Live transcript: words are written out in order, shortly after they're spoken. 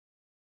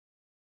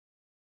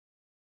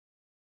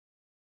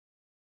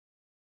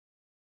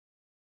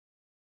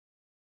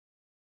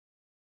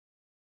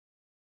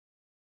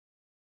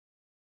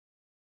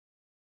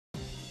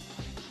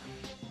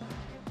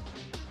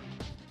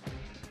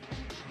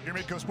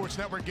Your Midco Sports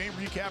Network game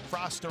recap.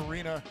 Frost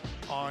Arena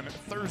on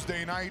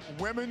Thursday night.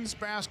 Women's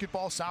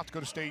basketball. South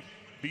Dakota State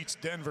beats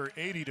Denver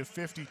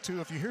 80-52.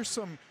 If you hear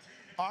some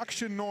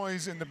auction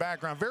noise in the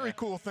background, very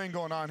cool thing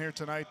going on here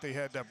tonight. They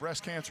had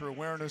breast cancer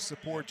awareness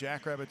support.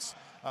 Jackrabbits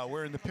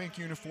wearing the pink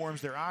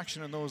uniforms. They're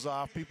auctioning those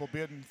off. People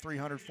bidding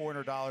 $300,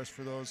 $400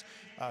 for those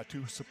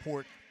to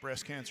support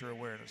breast cancer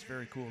awareness.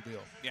 Very cool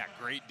deal. Yeah,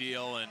 great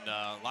deal, and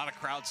a lot of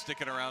crowd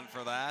sticking around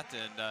for that.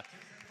 And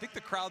I think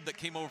the crowd that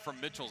came over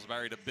from Mitchell's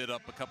married to bid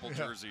up a couple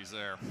jerseys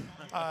there.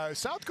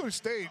 South Dakota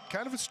State,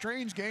 kind of a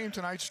strange game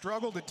tonight,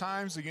 struggled at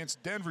times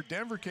against Denver.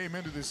 Denver came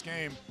into this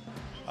game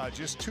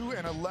just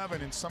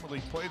 2-11 in Summit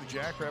League play. The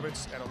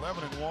Jackrabbits at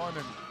 11-1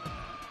 and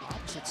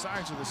opposite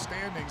sides of the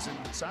standings. And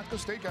South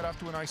Dakota State got off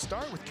to a nice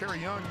start with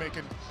Carrie Young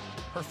making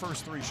her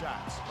first 3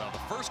 shots. Well,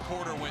 the first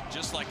quarter went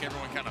just like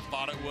everyone kind of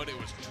thought it would. It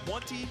was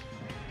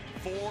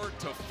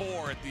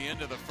 24-4 at the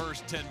end of the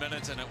first 10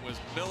 minutes, and it was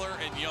Miller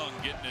and Young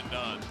getting it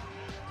done.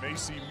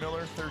 Macy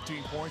Miller,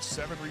 13 points,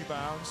 7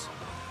 rebounds,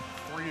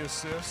 3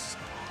 assists.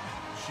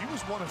 She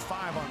was 1 of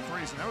 5 on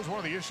threes, and that was one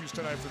of the issues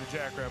tonight for the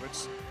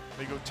Jackrabbits.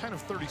 They go 10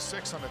 of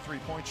 36 on the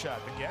 3-point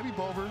shot. But Gabby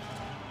Bover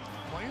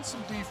playing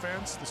some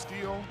defense, the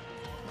steal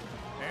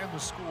and the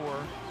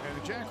score. And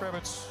the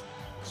Jackrabbits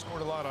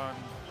scored a lot on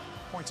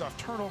points off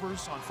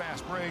turnovers, on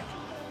fast break,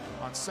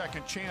 on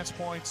second chance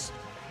points.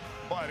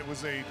 But it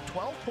was a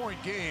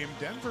 12-point game.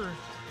 Denver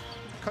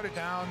cut it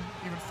down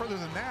even further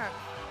than that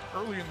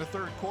early in the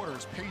third quarter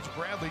as Paige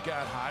Bradley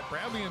got hot.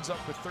 Bradley ends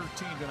up with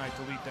 13 tonight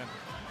to lead Denver.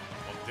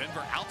 Well,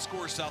 Denver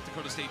outscores South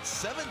Dakota State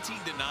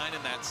 17-9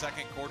 in that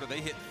second quarter.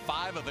 They hit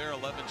 5 of their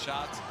 11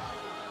 shots.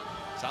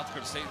 South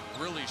Dakota State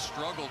really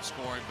struggled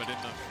scoring, but in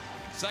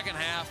the second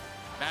half,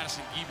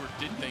 Madison Gebert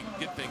did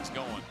get things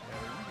going. Yeah,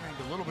 they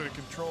regained a little bit of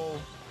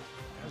control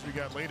as we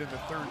got late in the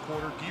third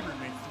quarter. Gebert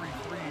made 3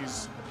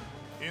 threes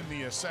in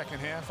the second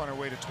half on her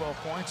way to 12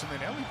 points. And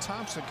then Ellie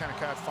Thompson kind of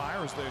caught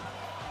fire as they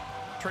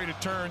traded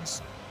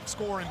turns,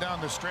 scoring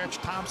down the stretch.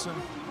 Thompson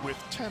with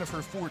 10 of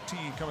her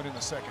 14 coming in the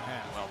second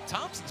half. Well,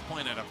 Thompson's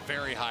playing at a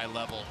very high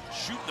level,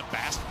 shooting the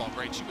basketball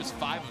great. She was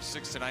 5 of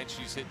 6 tonight.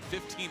 She's hit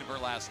 15 of her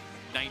last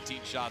 19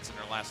 shots in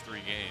her last 3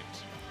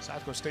 games. South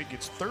Dakota State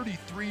gets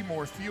 33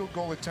 more field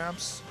goal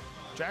attempts.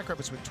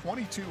 Jackrabbits with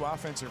 22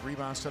 offensive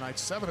rebounds tonight,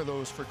 7 of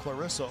those for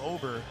Clarissa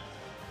Ober.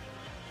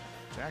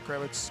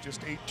 Jackrabbits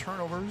just 8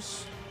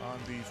 turnovers on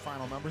the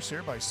final numbers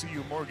here by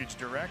CU Mortgage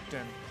Direct.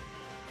 And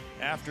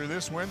after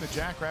this win, the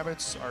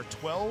Jackrabbits are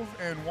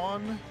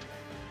 12-1.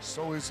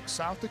 So is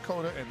South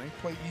Dakota, and they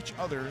play each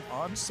other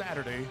on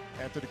Saturday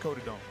at the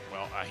Dakota Dome.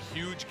 Well, a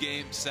huge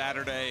game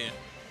Saturday, and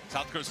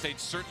South Dakota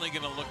State's certainly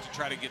going to look to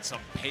try to get some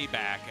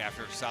payback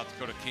after South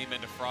Dakota came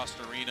into Frost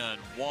Arena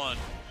and won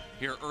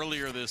here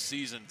earlier this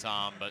season,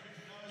 Tom. But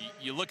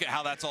you look at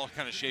how that's all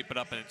kind of shaping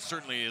up, and it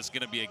certainly is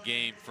going to be a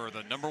game for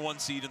the #1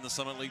 seed in the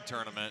Summit League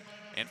tournament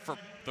and for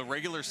the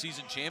regular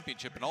season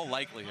championship in all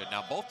likelihood.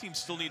 Now, both teams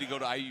still need to go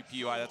to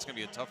IUPUI. That's going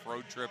to be a tough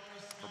road trip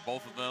for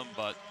both of them,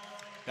 but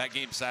that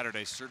game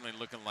Saturday is certainly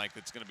looking like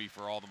it's going to be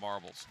for all the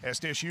marbles.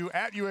 SDSU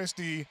at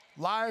USD,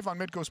 live on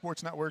Midco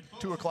Sports Network,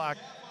 2 o'clock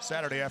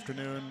Saturday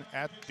afternoon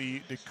at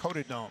the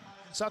Dakota Dome.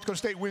 South Dakota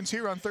State wins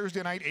here on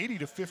Thursday night,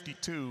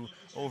 80-52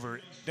 over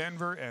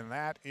Denver, and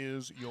that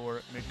is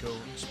your Midco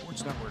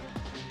Sports Network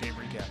game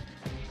recap.